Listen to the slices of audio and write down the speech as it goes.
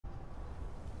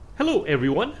Hello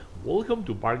everyone, welcome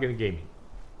to Bargain Gaming,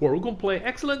 where we can play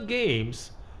excellent games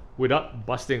without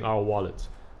busting our wallets.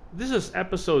 This is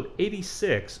episode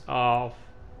 86 of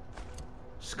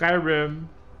Skyrim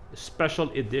Special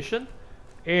Edition,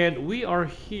 and we are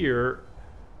here.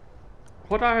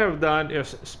 What I have done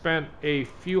is spent a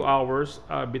few hours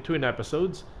between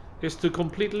episodes is to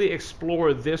completely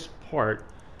explore this part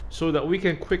so that we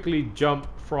can quickly jump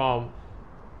from.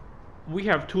 We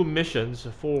have two missions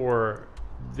for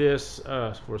this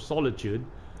for Solitude.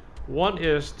 One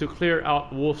is to clear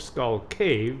out Wolf Skull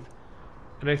Cave,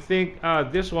 and I think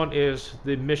this one is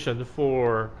the mission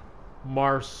for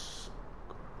Markarth.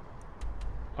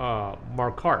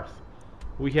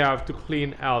 We have to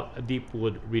clean out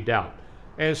Deepwood Redoubt,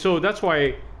 and so that's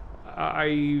why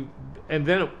and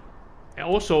then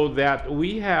also that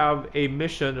we have a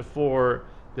mission for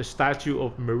the statue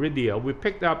of Meridia. We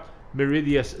picked up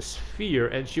Meridia's sphere,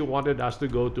 and she wanted us to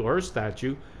go to her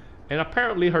statue, and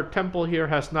apparently her temple here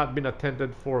has not been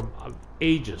attended for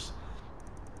ages.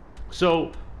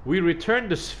 So we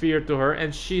returned the sphere to her,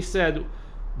 and she said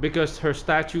because her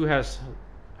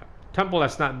temple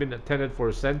has not been attended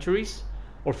for centuries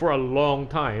or for a long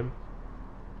time,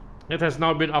 it has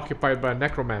now been occupied by a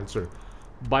necromancer.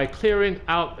 By clearing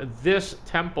out this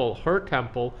temple, her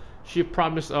temple, she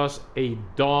promised us a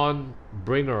dawn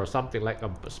bringer or something like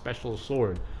a special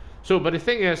sword. So, but the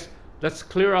thing is, let's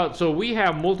clear out. So we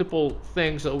have multiple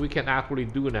things that we can actually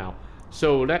do now.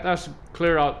 So let us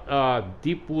clear out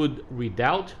Deepwood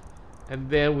Redoubt, and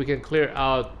then we can clear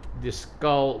out the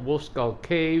Wolf Skull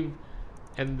Cave,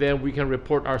 and then we can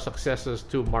report our successes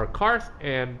to Markarth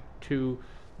and to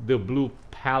the Blue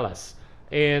Palace.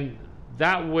 And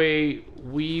that way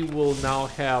we will now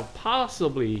have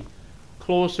possibly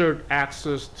closer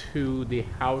access to the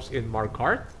house in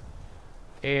Markarth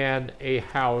and a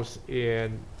house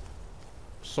in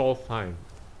Solheim.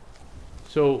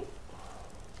 So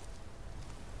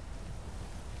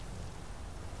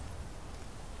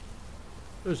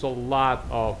there's a lot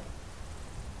of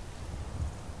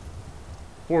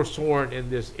Forsworn in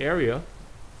this area.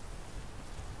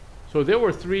 So there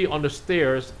were three on the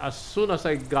stairs. As soon as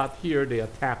I got here, they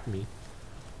attacked me,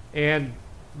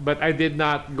 but I did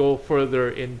not go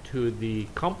further into the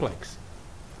complex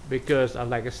because,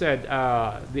 like I said,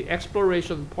 the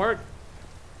exploration part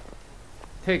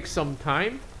takes some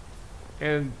time,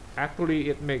 and actually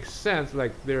it makes sense.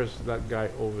 Like there's that guy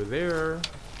over there.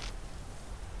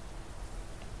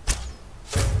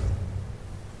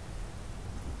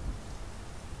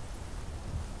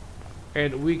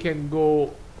 And we can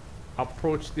go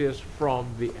approach this from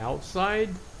the outside,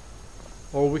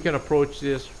 or we can approach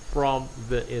this from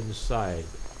the inside.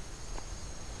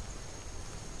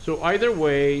 So either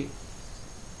way,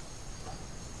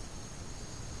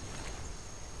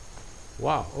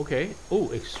 wow, okay. Oh,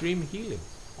 extreme healing.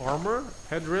 Armor,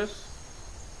 headdress,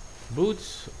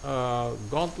 boots,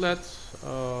 gauntlets,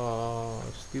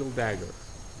 steel dagger.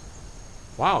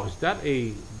 Wow, is that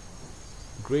a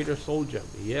greater soul gem?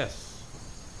 Yes.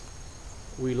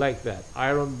 We like that.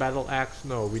 Iron battle axe?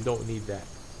 No, we don't need that.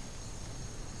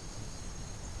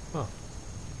 Huh.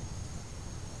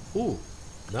 Ooh,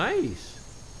 nice.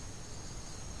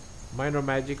 Minor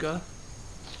Magica.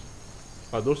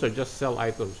 Oh, those are just sell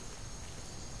items.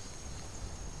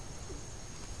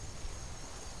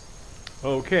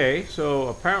 Okay, so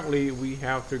apparently we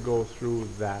have to go through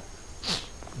that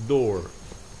door.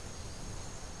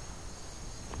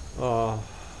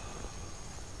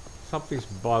 Something's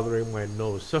bothering my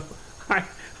nose. So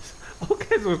all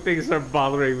kinds of things are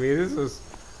bothering me. This is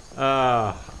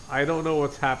I don't know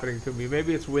what's happening to me.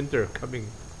 Maybe it's winter coming,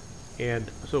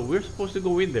 and so we're supposed to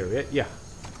go in there. Yeah.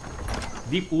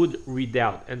 Deepwood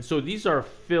Redoubt, and so these are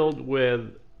filled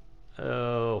with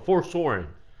Forsworn.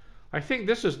 I think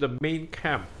this is the main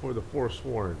camp for the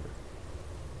Forsworn.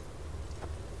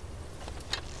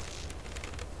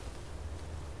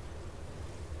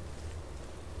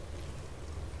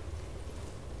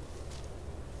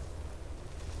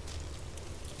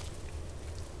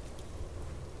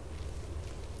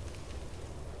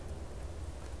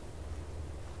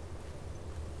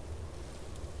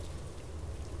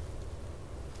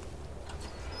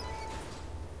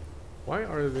 Why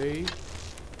are they?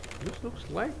 This looks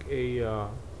like a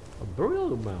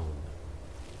burial mound.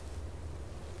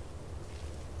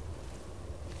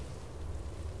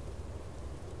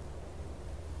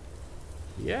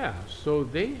 Yeah, so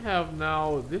they have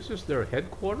now. This is their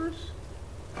headquarters.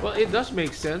 Well, it does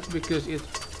make sense because it's.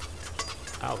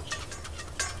 Ouch.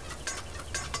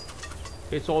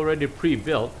 It's already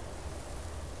pre-built.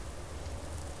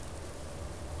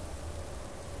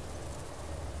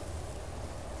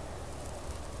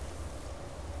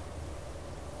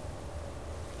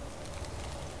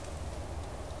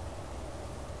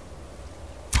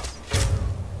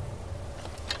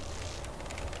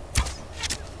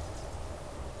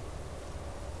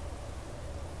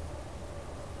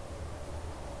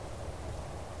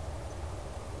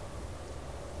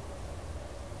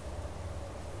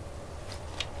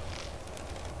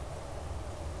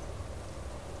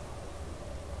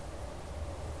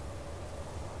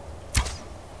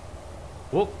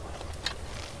 Whoa.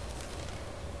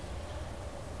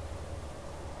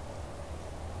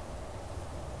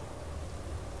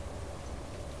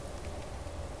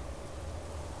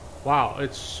 Wow,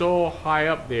 it's so high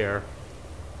up there.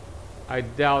 I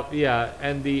doubt, yeah,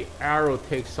 and the arrow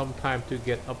takes some time to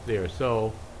get up there,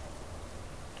 so...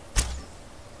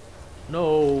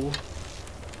 No.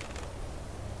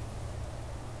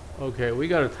 Okay, we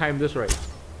gotta time this right.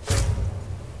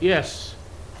 Yes.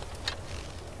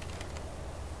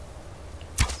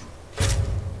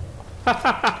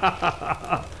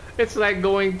 It's like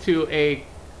going to a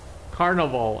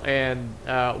carnival and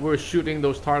we're shooting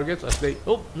those targets as they...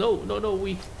 Oh, no,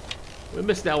 we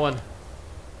missed that one.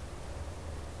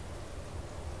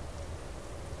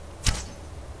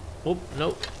 Oh,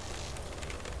 no.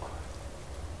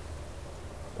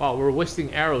 Wow, we're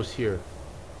wasting arrows here.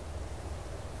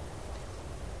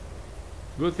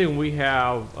 Good thing we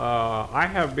have... I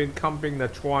have been camping the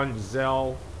Chuan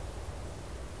Zell.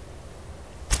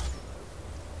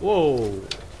 Whoa.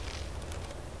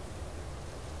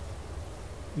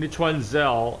 Nichuan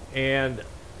Zell, and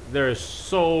there's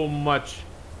so much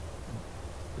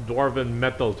dwarven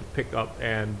metal to pick up,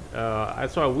 and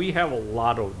that's why we have a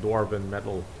lot of dwarven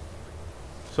metal.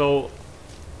 So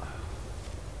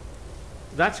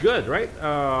that's good, right?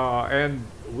 And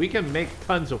we can make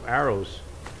tons of arrows.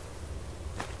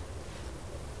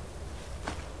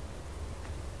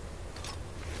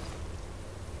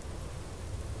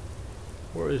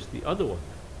 Where is the other one?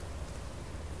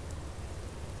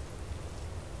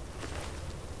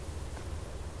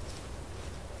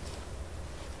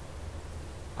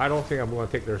 I don't think I'm going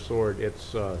to take their sword.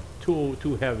 It's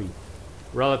too heavy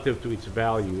relative to its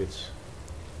value. It's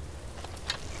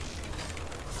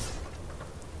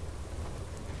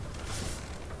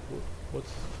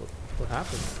what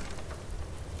happened?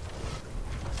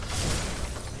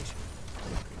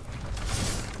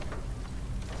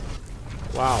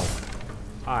 Wow,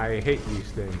 I hate these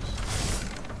things.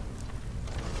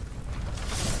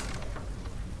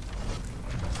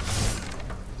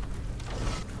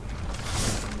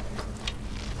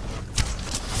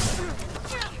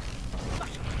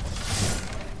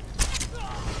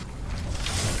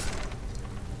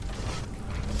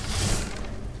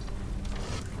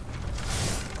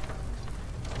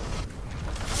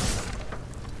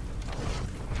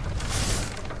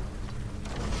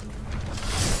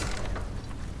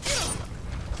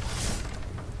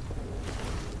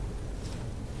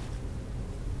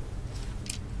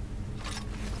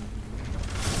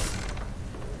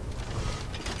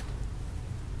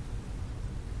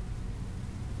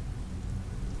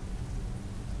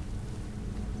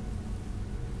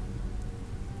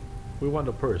 We want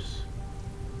a purse.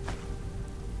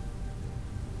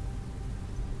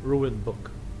 Ruined book.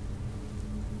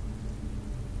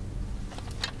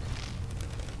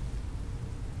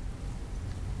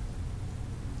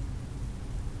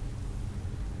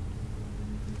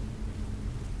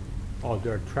 Oh,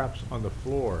 there are traps on the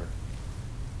floor.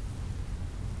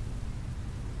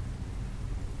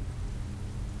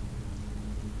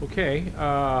 Okay,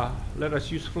 let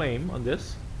us use flame on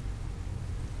this.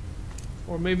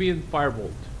 Or maybe in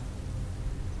firebolt.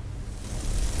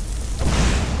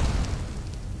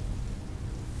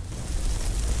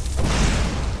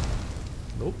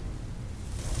 Nope.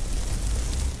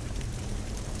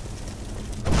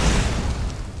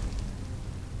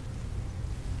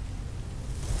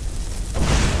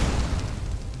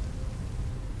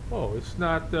 Oh, it's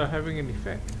not having an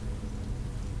effect.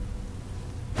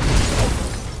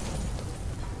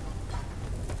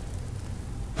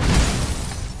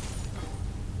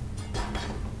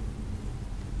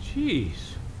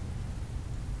 Jeez.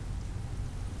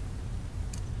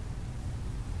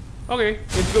 Okay,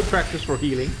 it's good practice for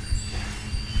healing.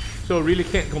 So really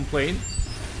can't complain.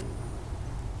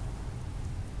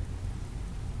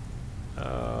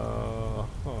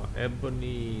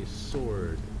 Ebony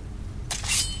sword.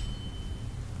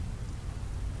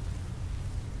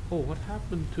 Oh, what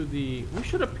happened to the... We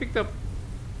should have picked up...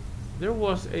 There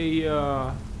was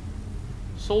a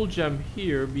soul gem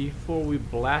here before we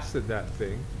blasted that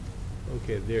thing.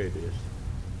 Okay, there it is.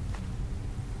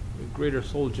 A greater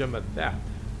soul gem at that.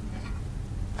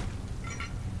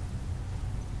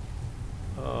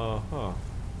 Uh-huh.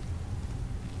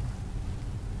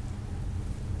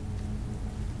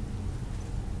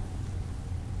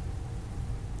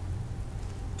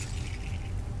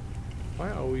 Why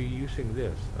are we using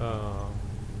this? Oh,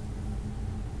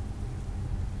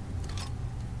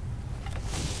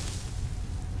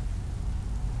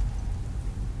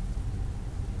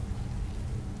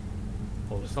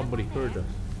 somebody heard us.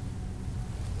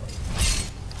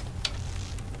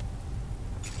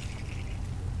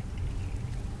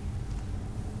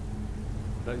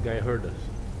 That guy heard us.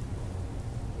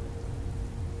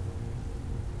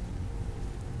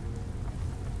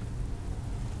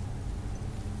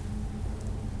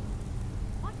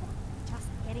 What? Just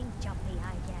getting jumpy,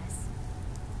 I guess.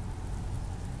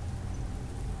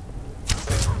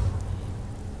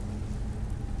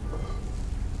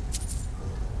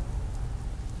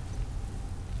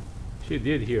 She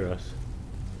did hear us.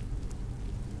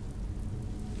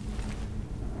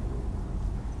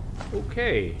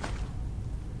 Okay.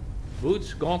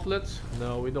 Boots, gauntlets.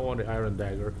 No, we don't want the iron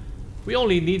dagger. We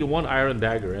only need one iron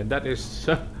dagger, and that is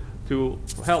to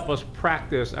help us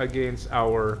practice against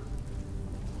our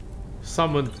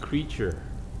summoned creature.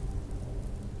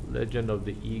 Legend of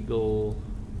the Eagle.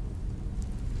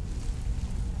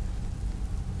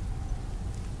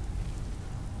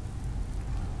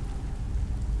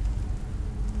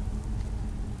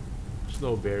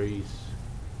 Snowberries.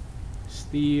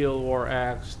 Steel war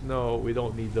axe. No, we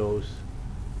don't need those.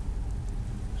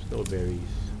 Snowberries.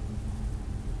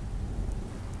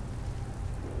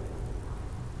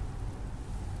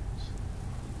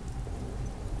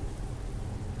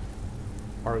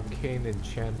 Arcane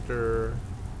enchanter.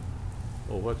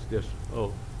 Oh, what's this?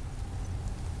 Oh,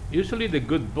 usually the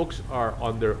good books are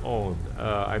on their own.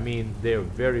 I mean, they're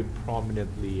very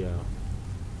prominently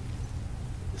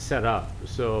set up,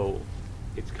 so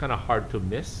it's kind of hard to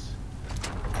miss.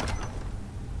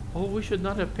 Oh, we should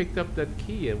not have picked up that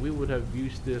key, and we would have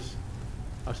used this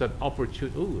as an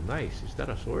opportunity. Ooh, nice. Is that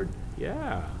a sword?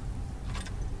 Yeah.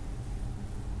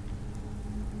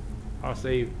 As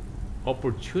a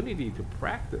opportunity to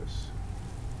practice.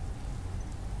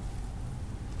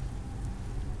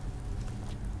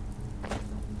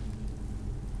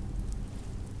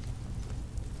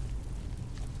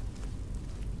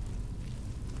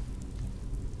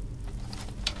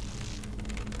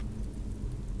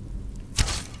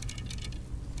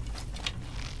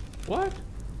 What?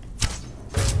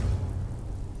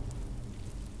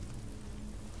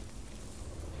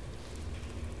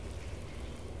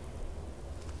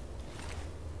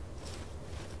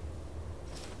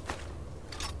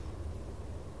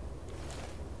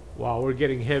 Wow, we're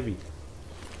getting heavy.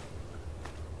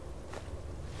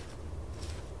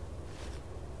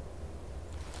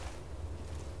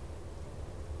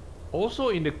 Also,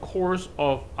 in the course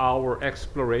of our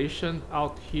exploration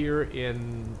out here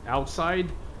in outside,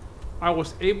 I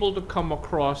was able to come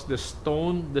across the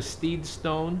stone, the steed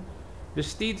stone. The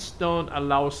steed stone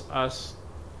allows us,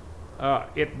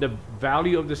 the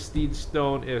value of the steed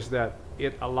stone is that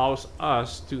it allows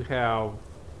us to have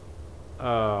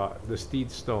the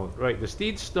steed stone, right? The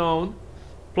steed stone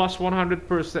plus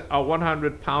 100%,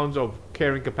 100 pounds of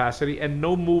carrying capacity and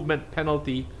no movement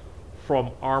penalty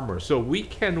from armor. So we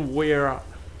can wear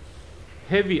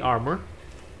heavy armor,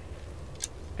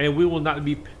 and we will not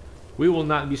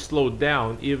be slowed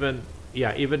down even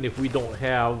if we don't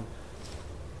have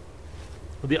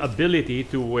the ability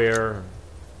to wear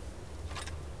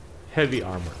heavy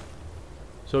armor.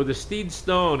 So the steed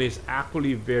stone is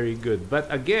actually very good, but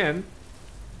again,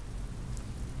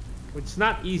 it's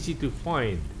not easy to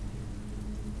find.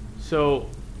 So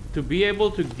to be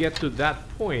able to get to that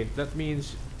point, that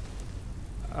means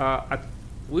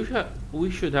we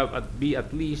should have be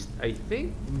at least, I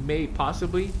think,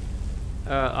 possibly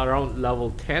around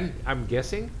level 10, I'm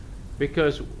guessing,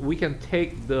 because we can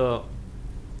take the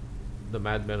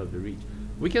Madman of the Reach.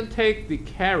 We can take the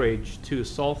carriage to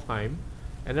Solheim,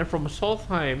 and then from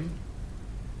Solheim,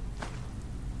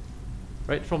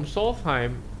 right? From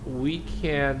Solheim, we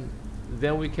can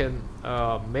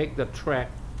make the trek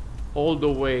all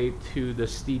the way to the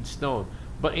Steed Stone.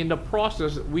 But in the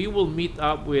process, we will meet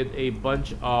up with a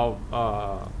bunch of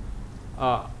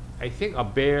I think a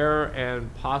bear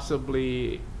and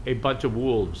possibly a bunch of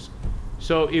wolves.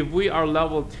 So if we are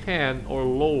level 10 or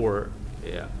lower,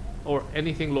 or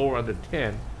anything lower under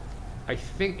 10, I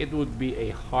think it would be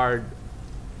a hard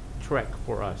trek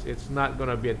for us. It's not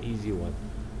gonna be an easy one.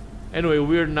 Anyway,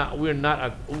 we're not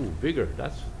at, ooh, bigger.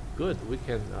 That's good. We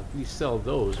can at least sell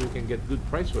those. We can get good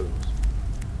price for those.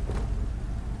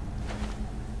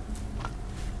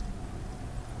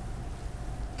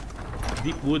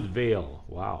 Deepwood Vale.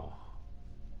 Wow.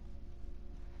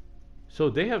 So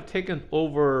they have taken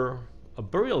over a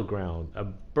burial ground, a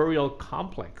burial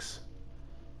complex.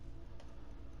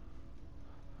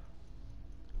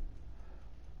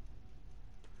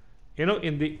 You know,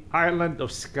 in the island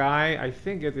of Skye, I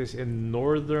think it is in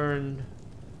northern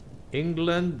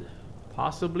England,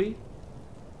 possibly,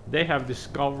 they have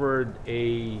discovered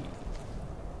a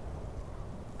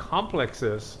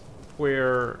complexes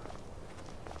where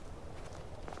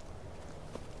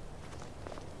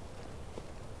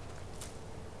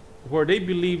where they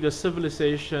believe the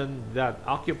civilization that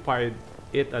occupied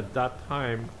it at that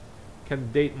time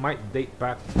might date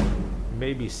back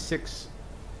maybe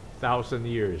 6,000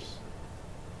 years.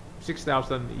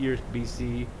 6,000 years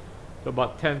BC to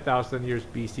about 10,000 years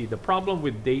BC. The problem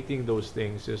with dating those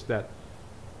things is that,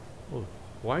 oh,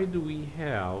 why do we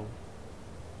have...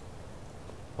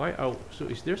 Why? Oh, so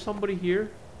is there somebody here?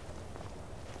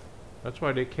 That's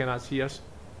why they cannot see us.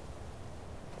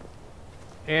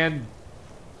 And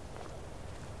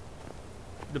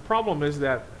the problem is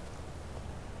that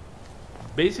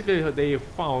basically what they have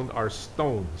found are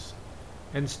stones,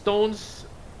 and stones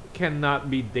cannot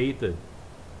be dated.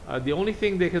 The only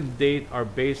thing they can date are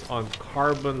based on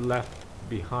carbon left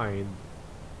behind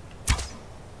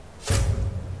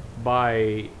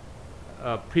by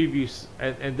previous,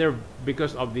 and they're,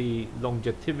 because of the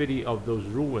longevity of those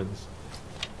ruins,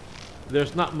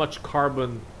 there's not much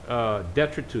carbon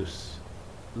detritus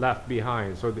left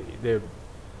behind, so they've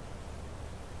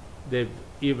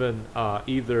even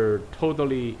either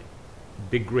totally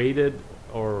degraded,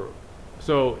 or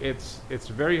so it's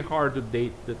very hard to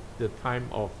date the time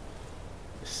of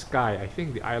Sky. I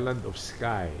think the island of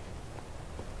Sky.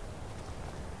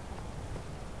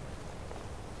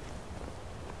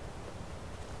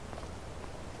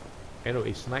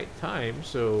 Anyway, it's night time,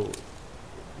 so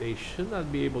they should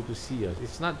not be able to see us.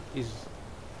 It's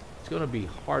gonna be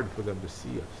hard for them to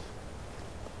see us.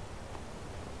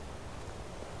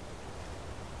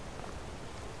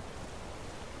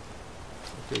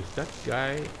 Okay, is that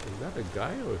a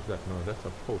guy, or is that, no, that's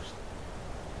a post.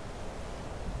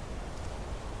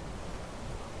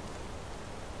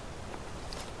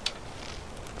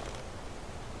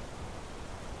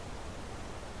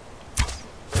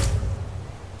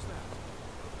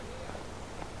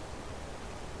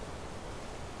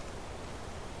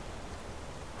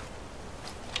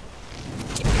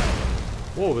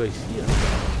 Whoa, they see us.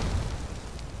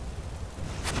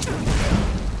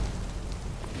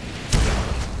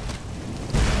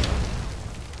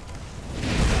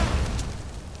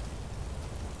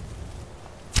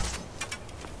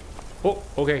 Oh,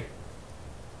 okay.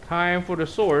 Time for the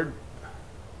sword.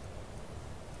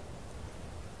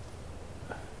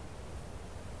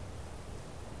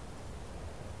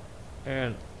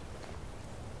 And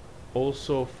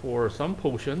also for some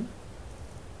potion.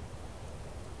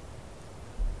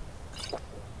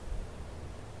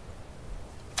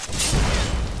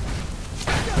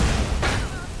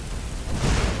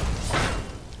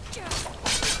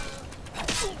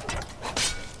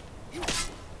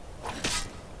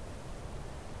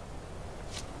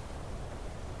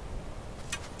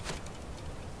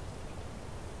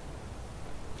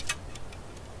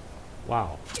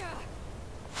 Wow.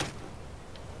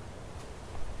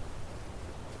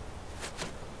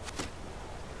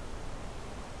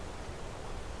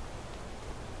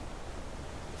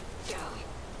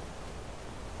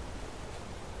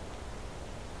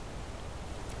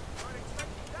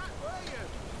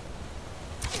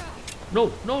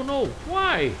 No, no, no.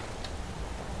 Why?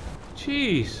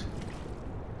 Jeez.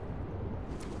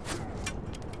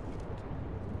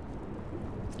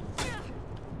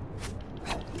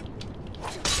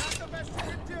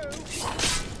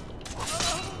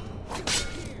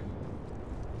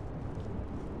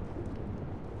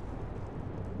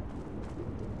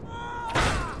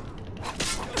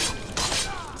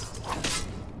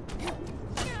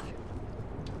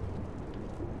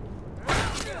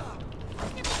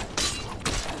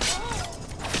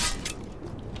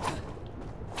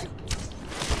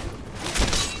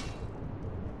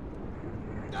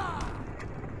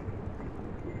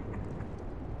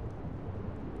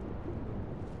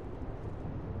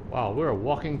 Wow, we're a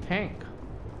walking tank.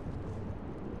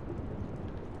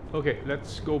 Okay,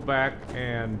 let's go back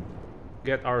and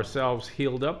get ourselves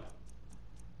healed up.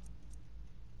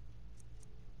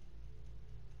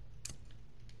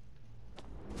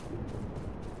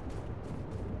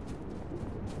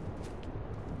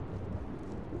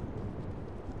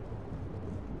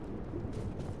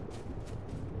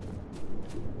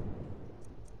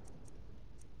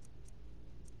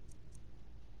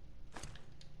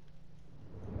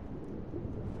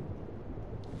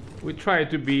 We try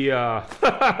to be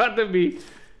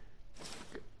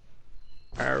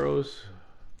arrows.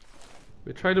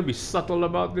 We try to be subtle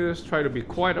about this, try to be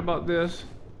quiet about this.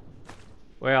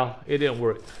 Well, it didn't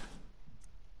work.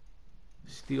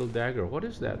 Steel dagger, what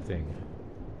is that thing?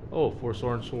 Oh,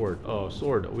 forsworn sword. Oh,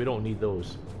 sword, we don't need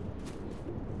those.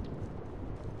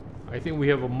 I think we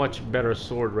have a much better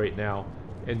sword right now.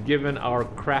 And given our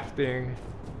crafting,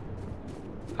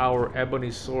 our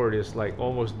ebony sword is like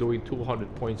almost doing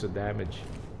 200 points of damage.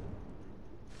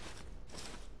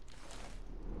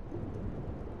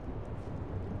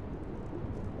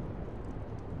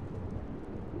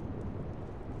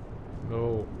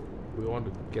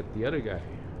 want to get the other guy.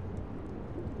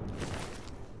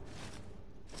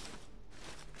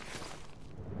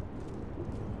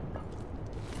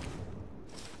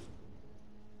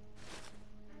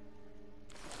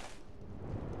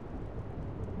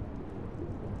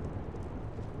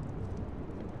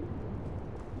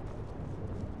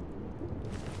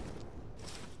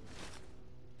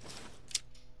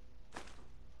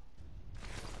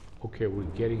 Okay, we're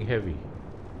getting heavy.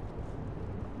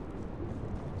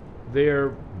 Their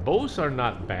bows are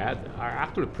not bad, are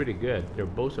actually pretty good. Their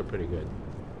bows are pretty good.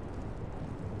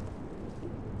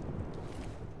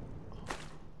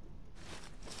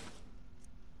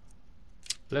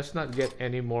 Let's not get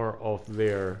any more of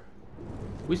their...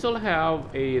 We still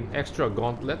have an extra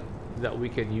gauntlet that we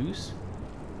can use.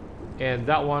 And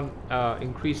that one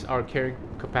increase our carrying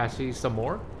capacity some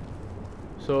more.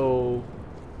 So...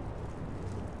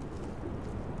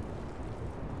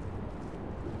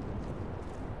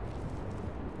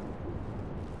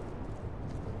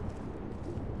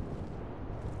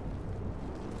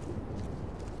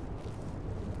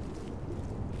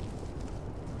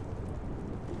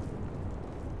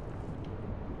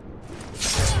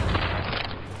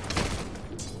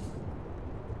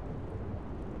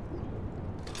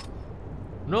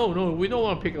 No, we don't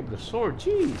want to pick up the sword.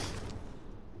 Jeez.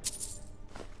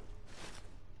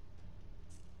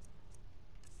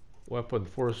 Weapon,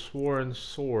 forsworn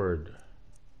sword.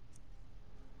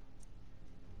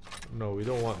 No, we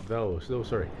don't want those.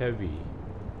 Those are heavy.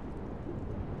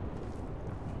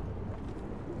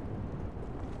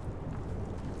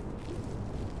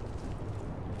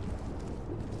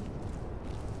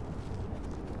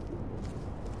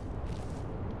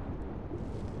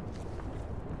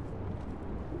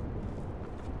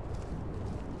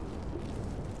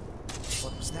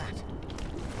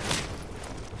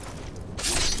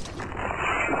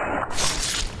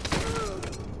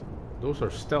 Those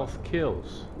are stealth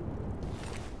kills.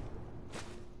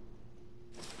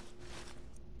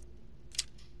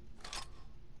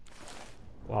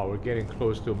 Wow, we're getting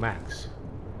close to max.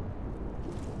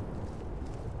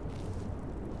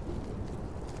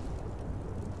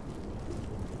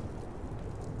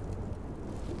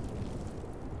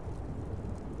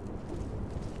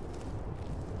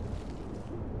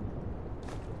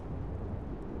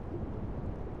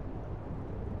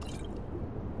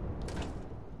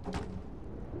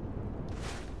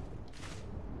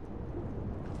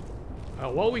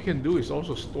 What we can do is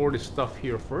also store this stuff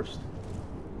here first,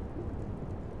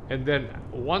 and then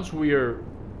once we've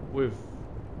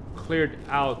cleared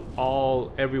out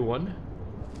everyone,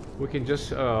 we can just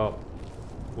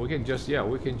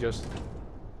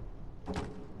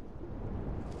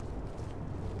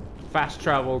fast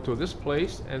travel to this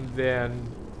place and then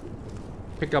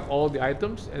pick up all the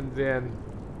items and then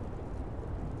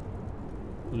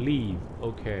leave.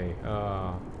 Okay.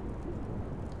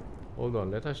 Hold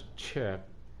on, let us check.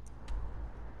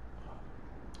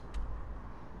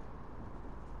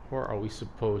 Where are we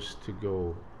supposed to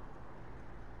go?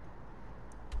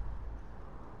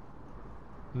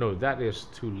 No, that is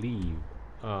to leave.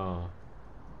 How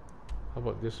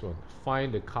about this one?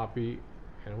 Find a copy.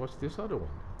 And what's this other one?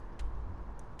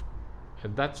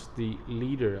 And that's the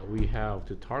leader that we have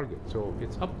to target. So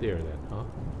it's up there then, huh?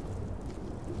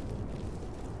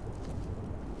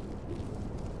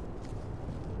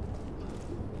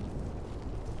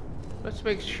 Let's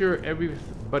make sure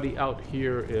everybody out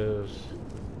here is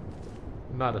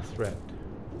not a threat.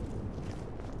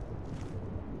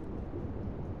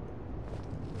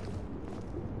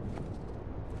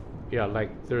 Yeah,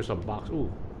 like there's a box.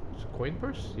 Ooh, it's a coin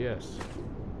purse? Yes.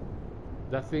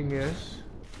 That thing is...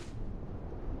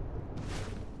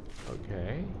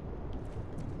 Okay.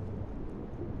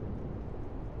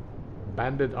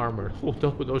 Banded armor. Oh,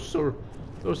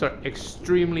 those are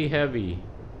extremely heavy.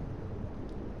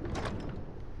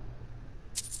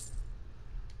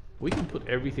 We can put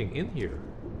everything in here.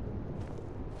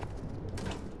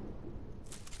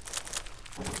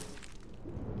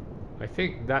 I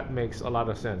think that makes a lot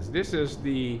of sense. This is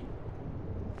the...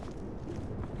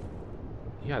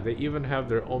 Yeah, they even have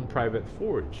their own private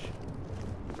forge.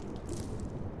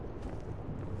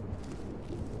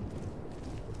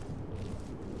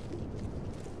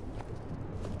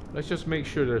 Let's just make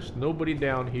sure there's nobody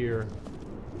down here.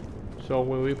 So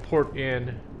when we port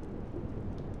in...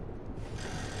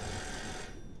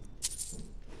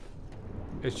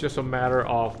 It's just a matter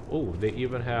of... Oh, they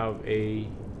even have a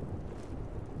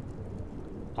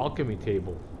alchemy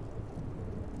table.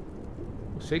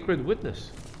 Sacred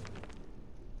witness.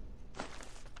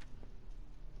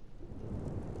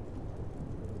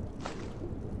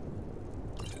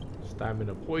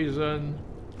 Stamina poison.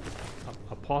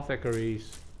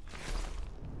 apothecaries,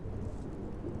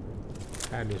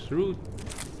 Canis root,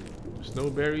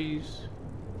 snowberries.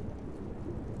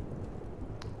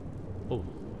 Oh,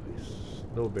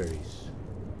 snowberries,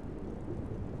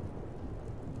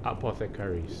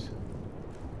 apothecaries.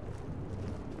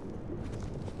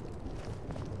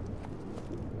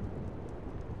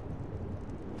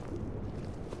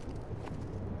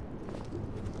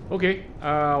 Okay,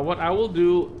 what I will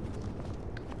do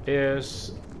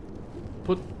is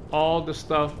put all the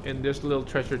stuff in this little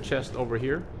treasure chest over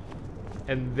here,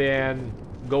 and then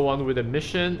go on with the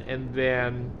mission, and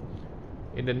then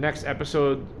in the next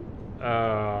episode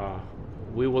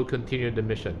we will continue the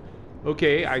mission.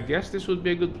 Okay, I guess this would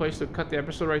be a good place to cut the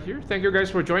episode right here. Thank you guys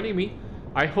for joining me.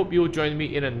 I hope you'll join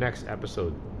me in the next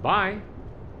episode. Bye.